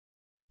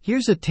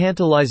Here's a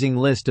tantalizing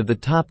list of the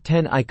top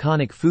 10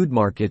 iconic food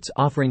markets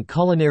offering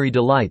culinary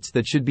delights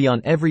that should be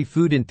on every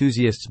food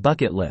enthusiast's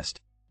bucket list.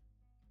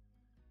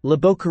 La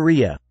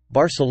Boqueria,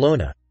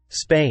 Barcelona,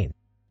 Spain.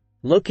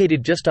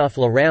 Located just off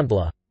La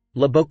Rambla,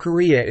 La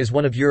Boqueria is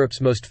one of Europe's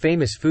most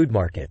famous food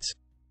markets.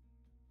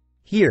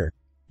 Here,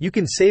 you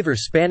can savor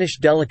Spanish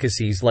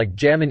delicacies like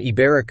jamón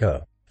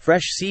ibérico,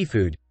 fresh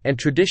seafood, and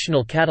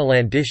traditional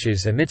Catalan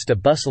dishes amidst a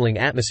bustling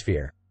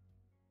atmosphere.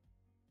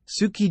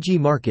 Tsukiji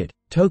Market,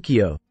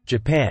 Tokyo,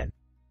 Japan.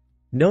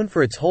 Known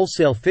for its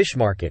wholesale fish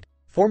market,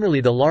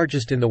 formerly the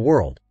largest in the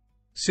world,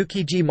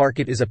 Tsukiji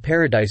Market is a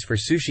paradise for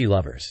sushi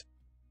lovers.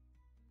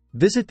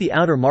 Visit the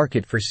outer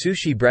market for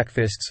sushi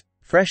breakfasts,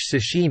 fresh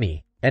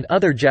sashimi, and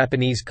other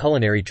Japanese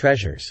culinary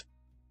treasures.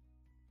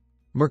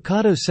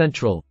 Mercado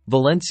Central,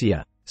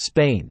 Valencia,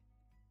 Spain.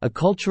 A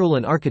cultural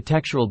and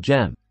architectural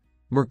gem,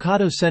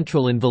 Mercado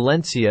Central in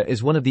Valencia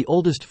is one of the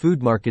oldest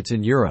food markets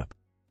in Europe.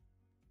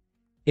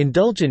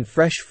 Indulge in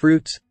fresh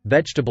fruits,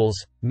 vegetables,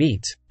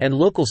 meats, and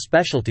local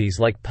specialties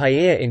like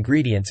paella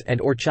ingredients and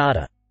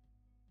horchata.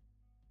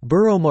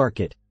 Borough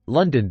Market,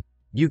 London,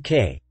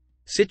 UK.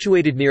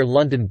 Situated near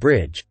London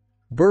Bridge,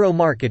 Borough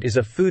Market is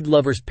a food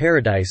lover's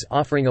paradise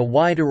offering a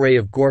wide array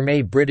of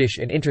gourmet British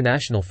and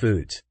international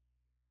foods.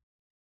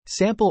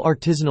 Sample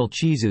artisanal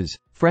cheeses,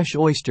 fresh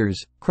oysters,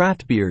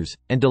 craft beers,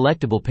 and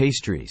delectable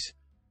pastries.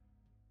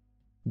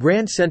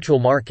 Grand Central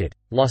Market,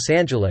 Los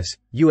Angeles,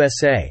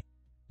 USA.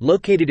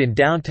 Located in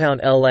downtown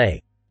LA,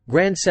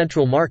 Grand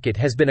Central Market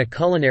has been a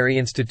culinary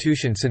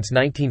institution since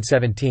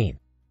 1917.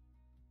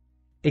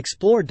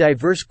 Explore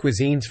diverse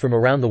cuisines from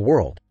around the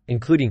world,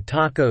 including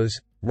tacos,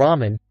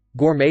 ramen,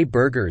 gourmet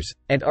burgers,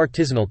 and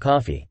artisanal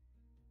coffee.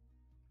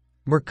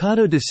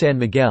 Mercado de San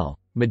Miguel,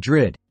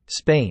 Madrid,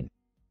 Spain.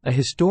 A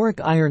historic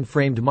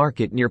iron-framed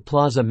market near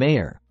Plaza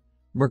Mayor,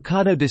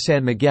 Mercado de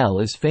San Miguel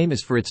is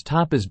famous for its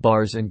tapas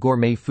bars and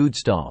gourmet food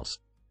stalls.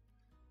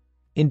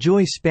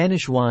 Enjoy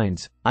Spanish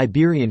wines,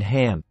 Iberian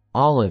ham,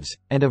 olives,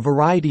 and a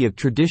variety of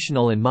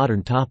traditional and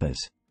modern tapas.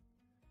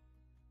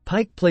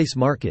 Pike Place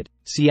Market,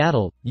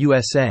 Seattle,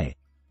 USA.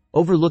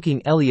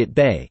 Overlooking Elliott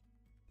Bay,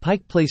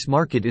 Pike Place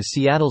Market is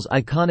Seattle's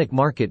iconic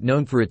market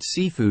known for its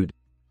seafood,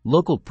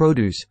 local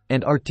produce,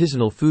 and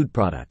artisanal food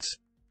products.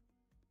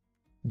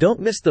 Don't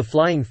miss the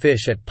flying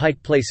fish at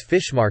Pike Place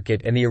Fish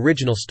Market and the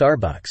original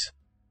Starbucks.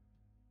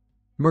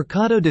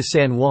 Mercado de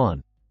San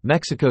Juan,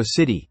 Mexico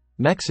City,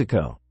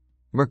 Mexico.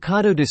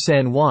 Mercado de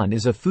San Juan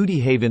is a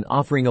foodie haven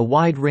offering a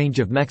wide range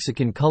of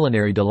Mexican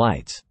culinary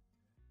delights.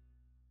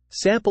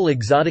 Sample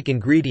exotic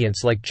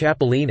ingredients like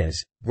chapulines,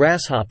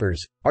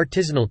 grasshoppers,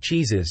 artisanal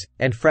cheeses,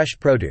 and fresh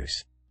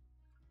produce.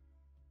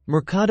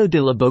 Mercado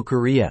de la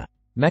Boqueria,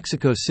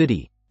 Mexico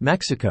City,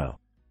 Mexico.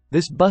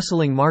 This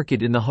bustling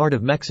market in the heart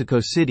of Mexico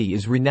City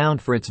is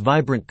renowned for its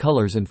vibrant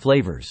colors and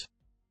flavors.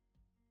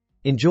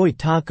 Enjoy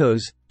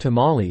tacos,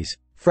 tamales,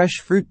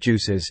 fresh fruit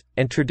juices,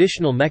 and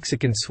traditional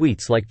Mexican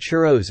sweets like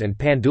churros and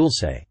pan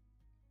dulce.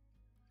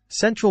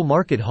 Central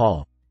Market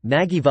Hall,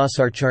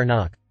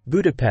 Nagyvásárcsarnok,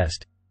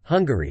 Budapest,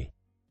 Hungary.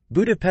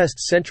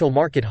 Budapest's Central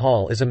Market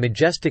Hall is a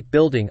majestic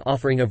building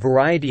offering a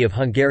variety of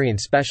Hungarian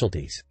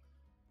specialties.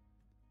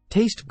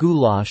 Taste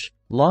goulash,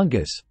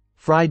 longus,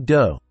 fried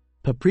dough,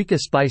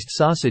 paprika-spiced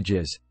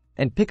sausages,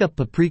 and pick up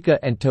paprika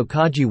and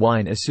Tsukiji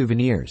wine as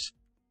souvenirs.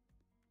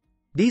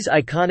 These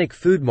iconic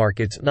food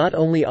markets not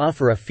only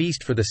offer a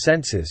feast for the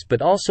senses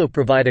but also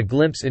provide a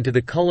glimpse into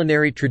the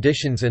culinary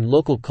traditions and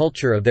local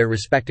culture of their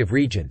respective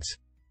regions.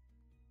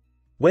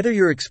 Whether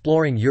you're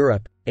exploring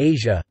Europe,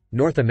 Asia,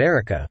 North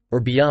America,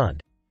 or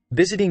beyond,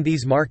 visiting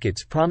these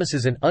markets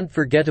promises an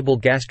unforgettable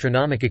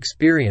gastronomic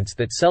experience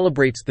that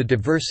celebrates the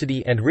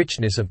diversity and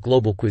richness of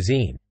global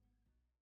cuisine.